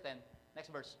this. Verse 10,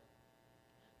 next verse.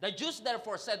 The Jews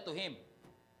therefore said to him,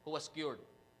 who was cured,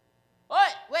 "Oy,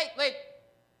 wait.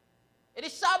 It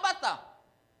is Sabbath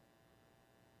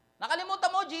Nakalimutan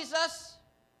mo, Jesus?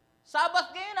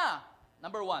 Sabbath ngayon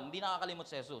Number 1, hindi nakakalimot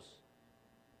si Jesus.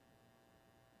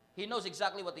 He knows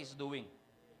exactly what he's doing.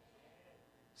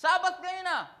 Sabbath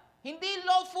ngayon Hindi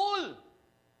lawful.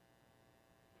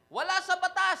 Wala sa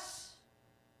batas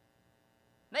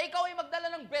na ikaw ay magdala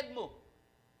ng bed mo.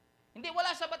 Hindi,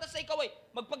 wala sa batas na ikaw ay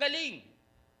magpagaling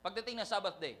pagdating ng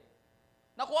Sabbath day.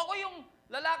 Nakuha ko yung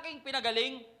lalaking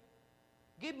pinagaling.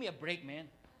 Give me a break, man.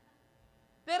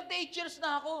 38 years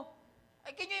na ako.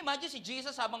 Ay, can you imagine si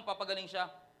Jesus habang papagaling siya?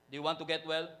 Do you want to get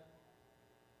well?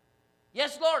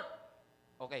 Yes, Lord.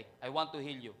 Okay, I want to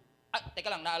heal you. Teka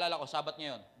lang, naalala ko, Sabbath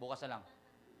ngayon. Bukas na lang.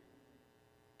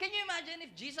 Can you imagine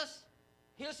if Jesus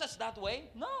heals us that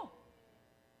way? No.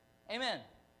 Amen.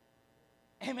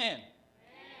 Amen.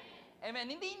 Amen.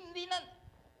 Hindi na,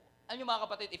 ano mga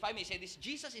kapatid, if I may say this,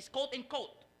 Jesus is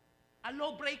quote-unquote a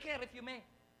lawbreaker, if you may.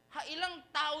 Ilang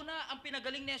tao na ang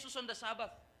pinagaling ni Jesus on the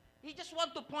Sabbath. He just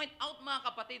want to point out, mga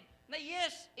kapatid, na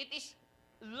yes, it is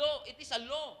a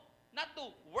law not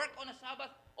to work on a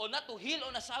Sabbath or not to heal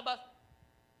on a Sabbath.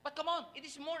 But come on, it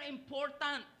is more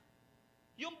important.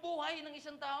 Yung buhay ng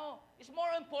isang tao is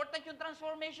more important yung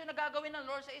transformation na gagawin ng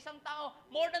Lord sa isang tao.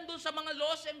 More than dun sa mga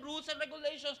laws and rules and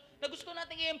regulations na gusto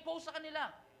nating i-impose sa kanila.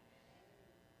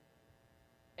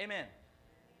 Amen.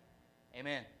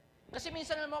 Amen. Kasi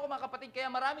minsan naman ako mga kapatid, kaya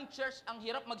maraming church ang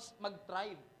hirap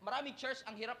mag-thrive. Maraming church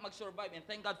ang hirap mag-survive. And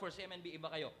thank God for CMNV,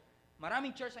 iba kayo.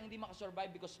 Maraming church ang hindi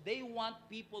makasurvive because they want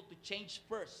people to change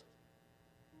first.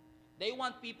 They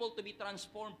want people to be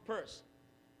transformed first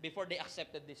before they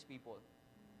accepted these people.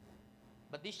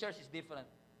 But this church is different.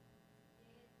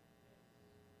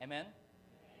 Amen?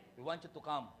 We want you to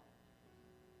come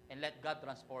and let God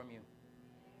transform you.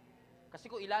 Kasi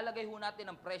kung ilalagay ho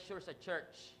natin ang pressure sa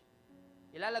church,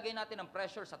 ilalagay natin ang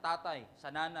pressure sa tatay,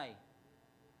 sa nanay,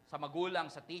 sa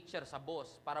magulang, sa teacher, sa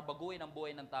boss, para baguhin ang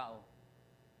buhay ng tao,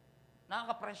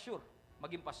 nakaka-pressure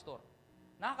maging pastor.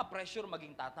 Nakaka-pressure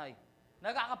maging tatay.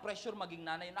 Nakaka-pressure maging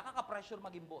nanay. Nakaka-pressure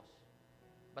maging boss.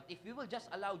 But if we will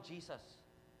just allow Jesus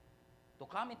to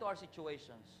come into our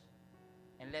situations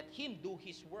and let Him do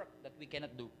His work that we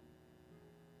cannot do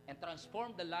and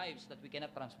transform the lives that we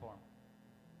cannot transform,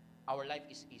 our life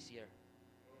is easier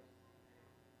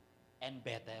and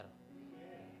better.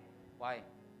 Why?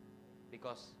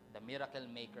 Because the miracle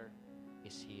maker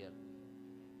is here.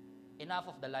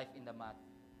 Enough of the life in the mat.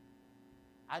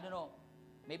 I don't know,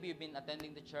 maybe you've been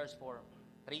attending the church for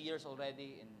 3 years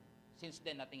already and since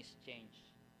then nothing's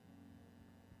changed.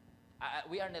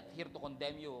 We are not here to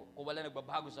condemn you kung wala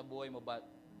nagbabago sa buhay mo, but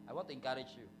I want to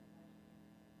encourage you.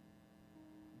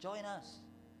 Join us.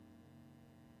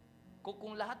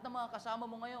 Kung lahat ng mga kasama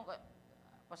mo ngayon,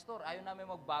 Pastor, ayaw namin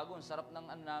magbago, ang sarap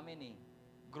ng namin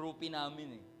groupie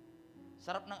namin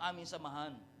sarap ng aming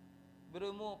samahan.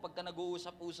 Pero mo, pagka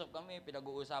nag-uusap-usap kami,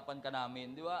 pinag-uusapan ka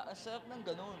namin, di ba? Ang sarap ng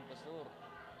ganun, Pastor.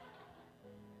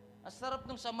 Ang sarap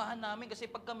ng samahan namin kasi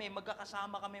pag kami,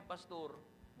 magkakasama kami, Pastor,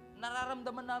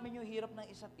 nararamdaman namin yung hirap ng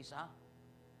isa't isa.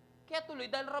 Kaya tuloy,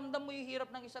 dahil ramdam mo yung hirap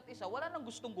ng isa't isa, wala nang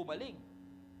gustong gumaling.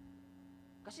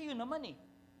 Kasi yun naman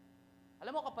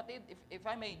Alam mo kapatid, if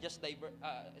I may just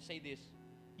say this,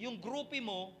 yung groupie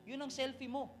mo, yun ang selfie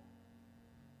mo.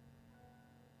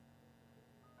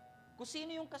 Kung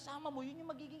sino yung kasama mo, yun yung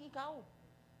magiging ikaw.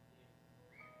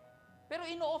 Pero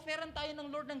ino-offeran tayo ng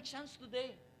Lord ng chance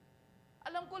today.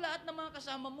 Alam ko lahat ng mga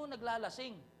kasama mo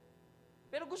naglalasing.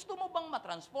 Pero gusto mo bang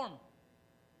matransform?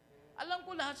 Alam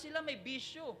ko lahat sila may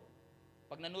bisyo.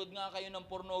 Pag nanood nga kayo ng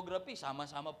pornography,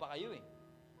 sama-sama pa kayo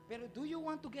Pero do you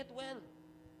want to get well?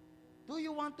 Do you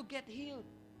want to get healed?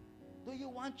 Do you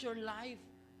want your life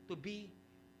to be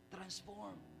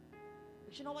transformed?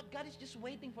 But you know what? God is just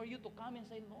waiting for you to come and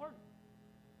say, Lord,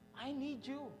 I need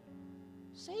you.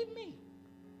 Save me.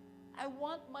 I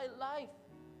want my life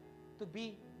to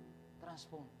be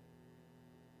transformed.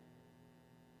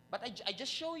 But I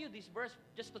just show you this verse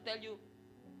just to tell you,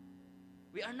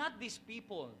 we are not these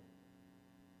people.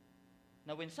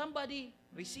 Now, when somebody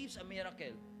receives a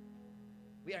miracle,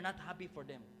 we are not happy for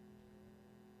them.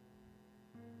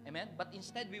 Amen? But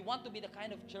instead, we want to be the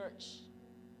kind of church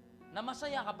na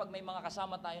masaya kapag may mga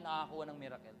kasama tayo nakakakuha ng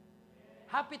miracle.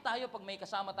 Happy tayo pag may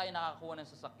kasama tayo nakakakuha ng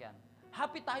sasakyan.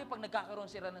 Happy tayo pag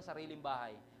nagkakaroon sila ng sariling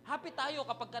bahay. Happy tayo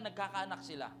kapag nagkakaanak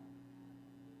sila.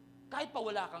 Kahit pa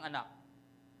wala kang anak.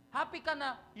 Happy ka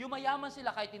na yumayaman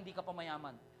sila kahit hindi ka pa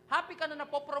mayaman. Happy ka na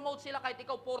napopromote sila kahit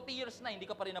ikaw 40 years na, hindi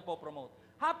ka pa rin napopromote.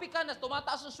 Happy ka na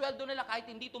tumataas yung sweldo nila kahit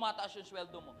hindi tumataas yung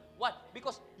sweldo mo. Why?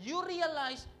 Because you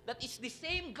realize that it's the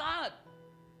same God.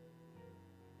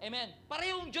 Amen.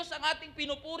 Parehong Diyos ang ating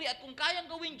pinupuri at kung kayang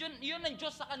gawin yun ng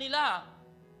Diyos sa kanila,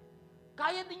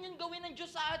 kaya din yun gawin ng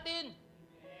Diyos sa atin.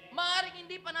 Maaaring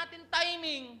hindi pa natin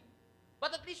timing,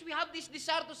 but at least we have this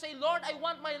desire to say, Lord, I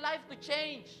want my life to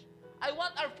change. I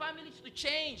want our families to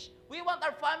change. We want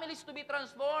our families to be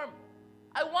transformed.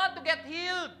 I want to get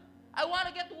healed. I want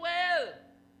to get well.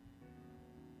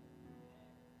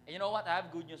 And you know what? I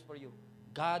have good news for you.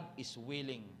 God is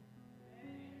willing.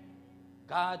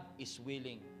 God is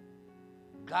willing.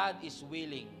 God is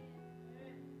willing.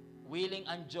 Willing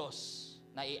ang Diyos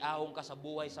na iahong ka sa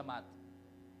buhay sa mat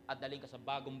at daling ka sa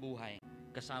bagong buhay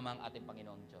kasama ang ating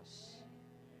Panginoong Diyos.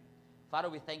 Father,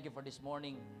 we thank you for this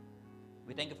morning.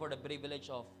 We thank you for the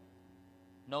privilege of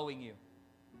knowing you.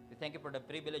 We thank you for the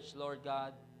privilege, Lord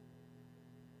God,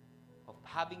 of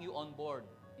having you on board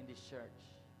in this church.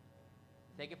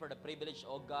 Thank you for the privilege,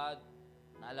 oh God,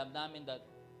 na alam namin that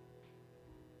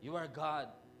you are God.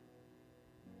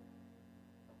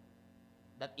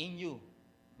 That in you,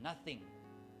 nothing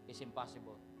is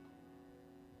impossible.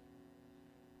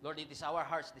 Lord, it is our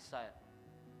heart's desire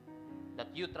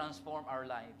that you transform our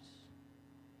lives.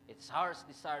 It's our heart's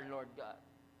desire, Lord God,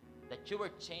 that you will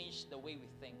change the way we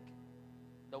think,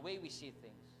 the way we see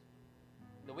things,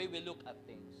 the way we look at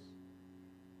things,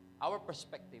 our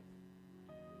perspective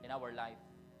in our life.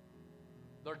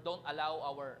 Lord, don't allow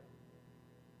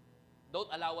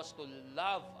us to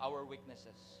love our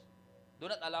weaknesses. Do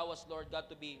not allow us, Lord God,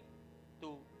 to be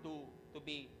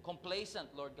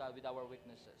complacent, Lord God, with our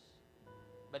weaknesses.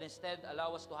 But instead,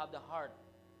 allow us to have the heart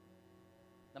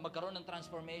na magkaroon ng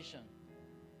transformation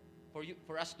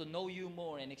for us to know you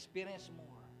more and experience more.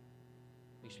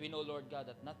 Because we know, Lord God,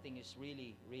 that nothing is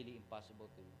really, really impossible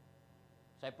to you.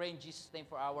 So I pray in Jesus' name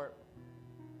for our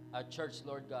church,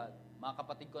 Lord God, mga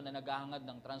kapatid ko na naghahangad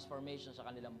ng transformation sa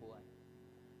kanilang buhay.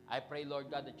 I pray,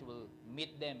 Lord God, that you will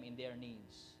meet them in their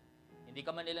needs. Hindi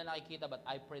ka man nila nakikita, but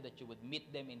I pray that you would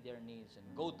meet them in their needs and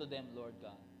go to them, Lord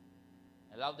God.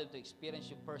 Allow them to experience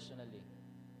you personally.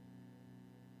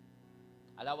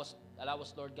 Allow us,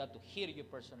 Lord God, to hear you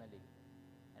personally.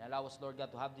 And allow us, Lord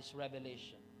God, to have this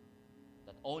revelation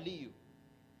that only you,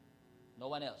 no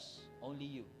one else, only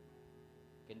you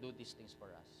can do these things for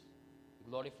us. We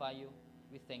glorify you.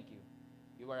 We thank you.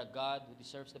 You are a God who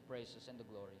deserves the praises and the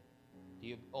glory. To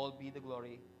you all be the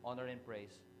glory, honor, and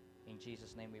praise. In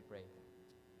Jesus' name we pray.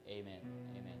 Amen.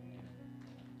 Amen. Amen.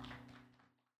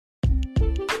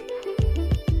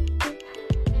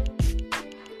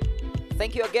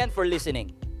 Thank you again for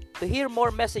listening. To hear more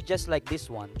messages like this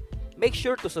one, make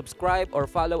sure to subscribe or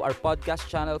follow our podcast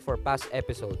channel for past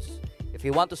episodes. If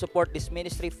you want to support this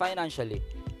ministry financially,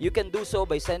 you can do so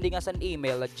by sending us an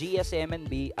email at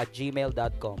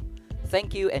gsmnb@gmail.com.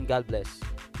 Thank you and God bless.